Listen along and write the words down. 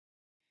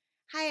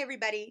Hi,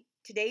 everybody.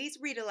 Today's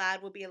read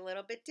aloud will be a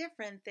little bit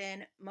different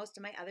than most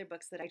of my other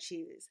books that I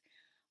choose.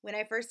 When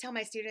I first tell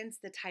my students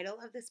the title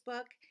of this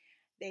book,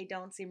 they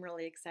don't seem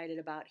really excited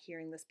about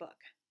hearing this book.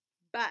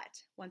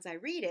 But once I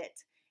read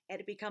it,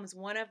 it becomes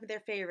one of their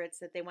favorites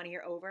that they want to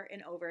hear over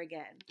and over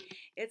again.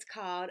 It's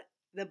called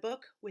The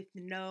Book with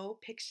No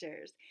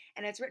Pictures,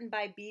 and it's written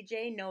by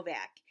B.J.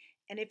 Novak.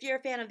 And if you're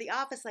a fan of The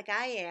Office like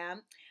I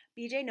am,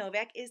 B.J.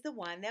 Novak is the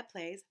one that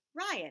plays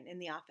Ryan in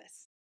The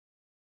Office.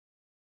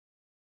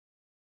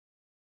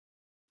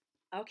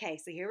 Okay,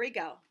 so here we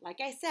go. Like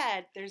I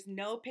said, there's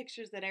no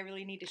pictures that I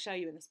really need to show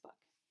you in this book.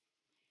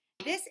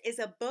 This is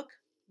a book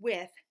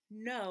with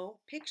no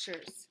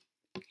pictures.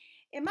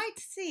 It might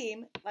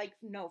seem like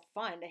no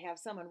fun to have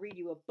someone read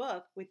you a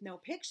book with no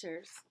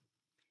pictures.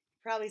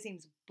 It probably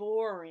seems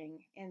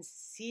boring and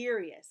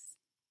serious,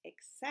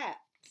 except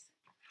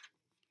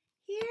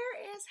here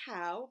is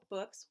how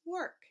books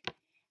work.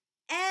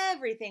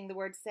 Everything the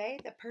words say,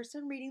 the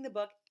person reading the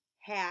book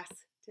has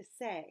to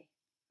say.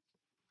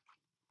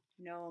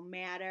 No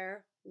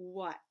matter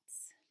what.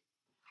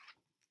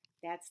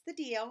 That's the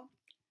deal.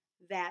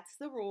 That's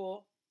the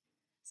rule.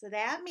 So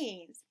that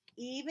means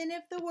even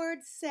if the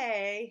words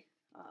say,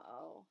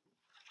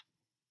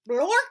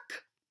 blork.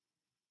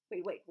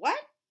 Wait, what?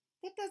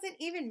 That doesn't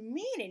even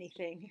mean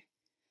anything.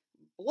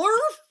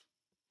 Blurf?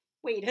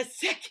 Wait a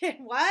second,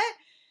 what?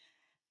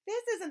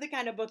 This isn't the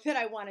kind of book that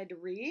I wanted to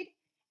read.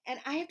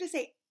 And I have to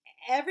say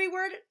every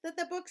word that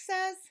the book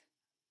says?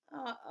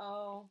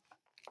 Uh-oh.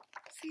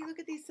 See, look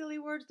at these silly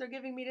words they're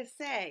giving me to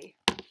say.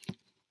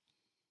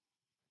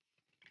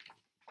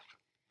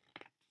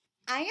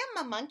 I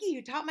am a monkey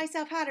who taught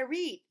myself how to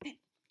read. Hey,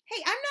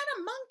 I'm not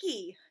a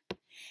monkey.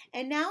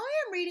 And now I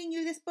am reading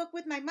you this book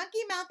with my monkey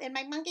mouth and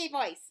my monkey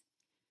voice.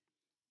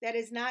 That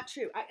is not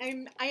true.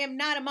 I am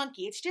not a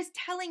monkey. It's just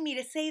telling me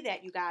to say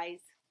that, you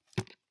guys.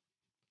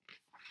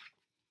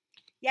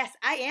 Yes,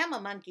 I am a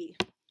monkey.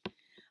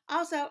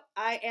 Also,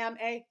 I am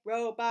a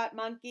robot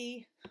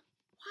monkey.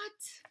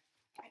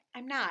 What?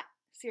 I'm not.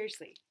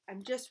 Seriously,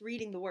 I'm just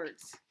reading the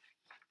words.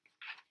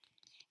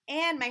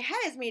 And my head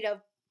is made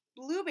of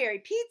blueberry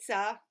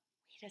pizza.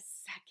 Wait a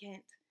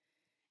second.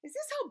 Is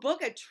this whole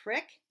book a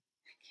trick?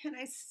 Can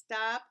I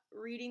stop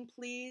reading,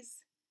 please?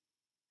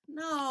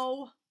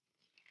 No.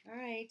 All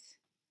right.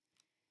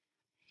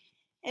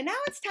 And now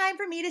it's time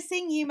for me to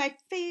sing you my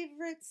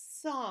favorite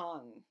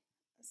song.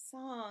 A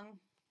song.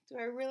 Do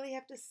I really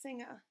have to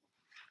sing a...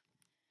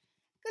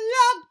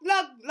 Glug,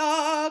 glug,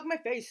 glug, my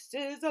face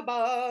is a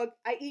bug.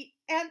 I eat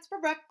ants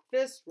for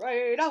breakfast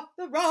right off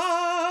the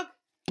rug.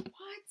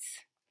 What?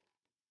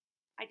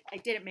 I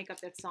didn't make up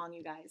that song,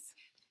 you guys.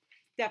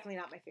 Definitely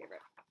not my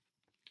favorite.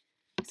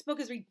 This book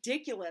is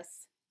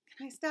ridiculous.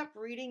 Can I stop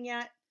reading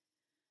yet?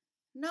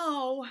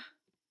 No.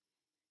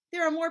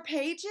 There are more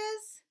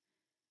pages?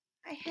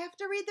 I have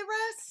to read the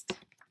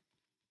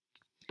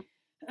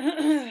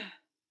rest?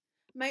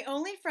 My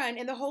only friend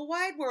in the whole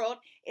wide world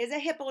is a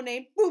hippo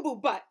named Boo Boo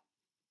Butt.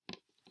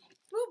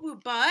 Boo Boo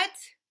Butt.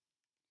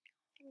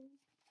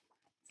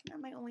 It's not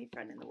my only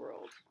friend in the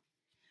world.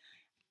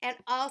 And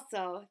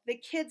also, the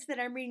kids that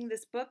I'm reading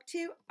this book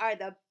to are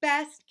the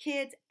best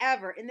kids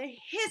ever in the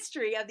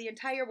history of the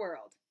entire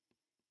world.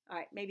 All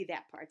right, maybe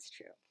that part's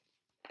true.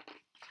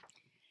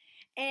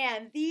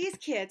 And these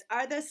kids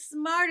are the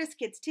smartest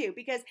kids too,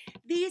 because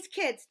these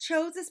kids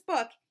chose this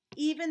book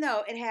even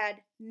though it had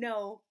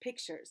no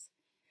pictures.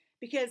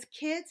 Because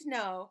kids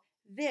know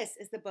this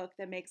is the book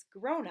that makes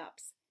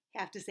grown-ups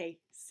have to say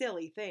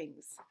silly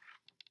things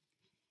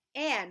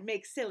and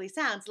make silly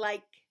sounds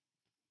like,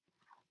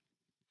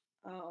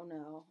 oh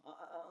no,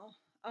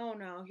 oh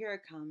no, here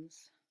it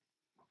comes.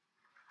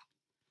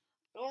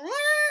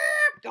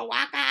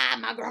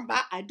 Gawaka, my grandpa,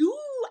 I do,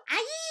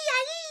 aye,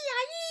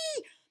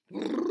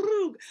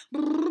 brug,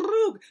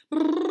 brug,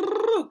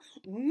 brug,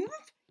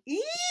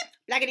 eep,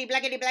 blackety,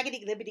 blackety,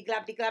 blackety, glibbity,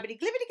 globbity, globbity,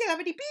 glibbity,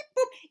 globbity, beep,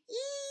 boop,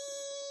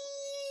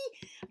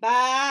 ee,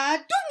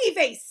 ba-doongy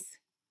face.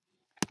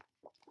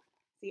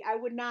 See, I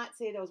would not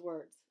say those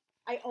words.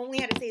 I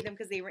only had to say them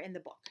because they were in the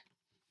book.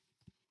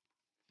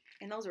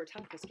 And those were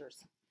tongue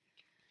twisters.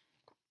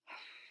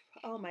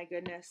 Oh my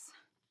goodness.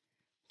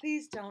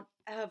 Please don't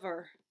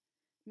ever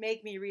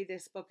make me read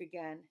this book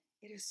again.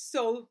 It is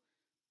so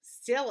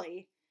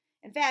silly.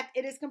 In fact,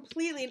 it is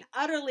completely and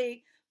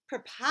utterly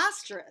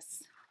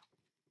preposterous.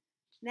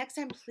 Next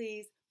time,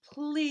 please,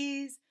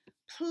 please,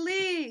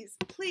 please,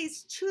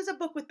 please choose a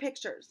book with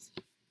pictures.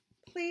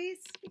 Please,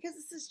 because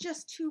this is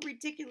just too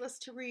ridiculous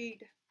to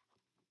read.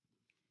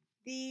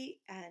 The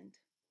end.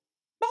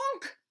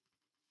 Bonk!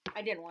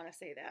 I didn't want to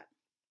say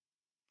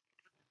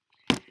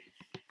that.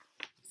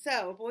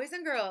 So, boys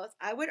and girls,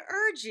 I would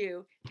urge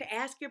you to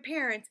ask your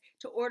parents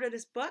to order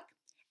this book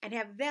and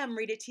have them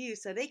read it to you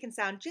so they can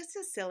sound just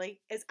as silly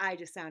as I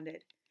just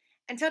sounded.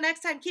 Until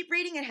next time, keep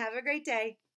reading and have a great day.